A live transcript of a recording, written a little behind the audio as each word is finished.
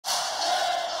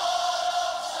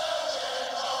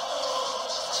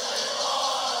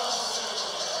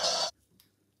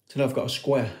Today I've got a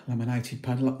Squire laminated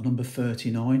padlock number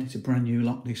 39. It's a brand new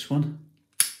lock, this one.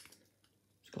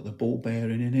 It's got the ball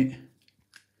bearing in it.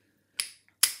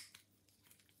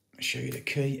 I'll show you the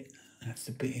key. That's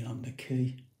the bitting on the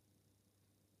key.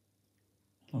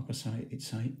 Like I say,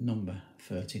 it's a number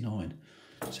 39.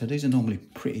 So these are normally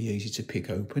pretty easy to pick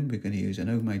open. We're going to use an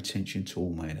homemade tension tool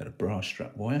made out of brass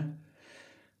strap wire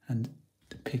and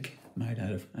the pick made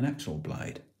out of an hacksaw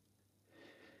blade.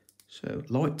 So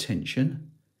light tension,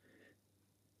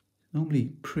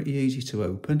 normally pretty easy to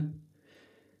open.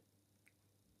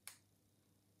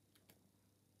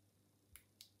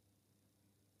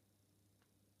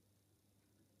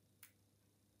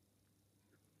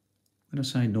 When I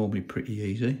say normally pretty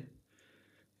easy,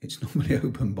 it's normally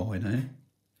open by now.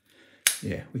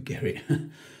 Yeah, we get it.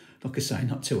 Like I say,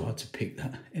 not too hard to pick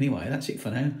that. Anyway, that's it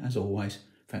for now. As always,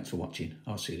 thanks for watching.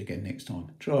 I'll see you again next time.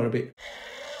 Try a bit.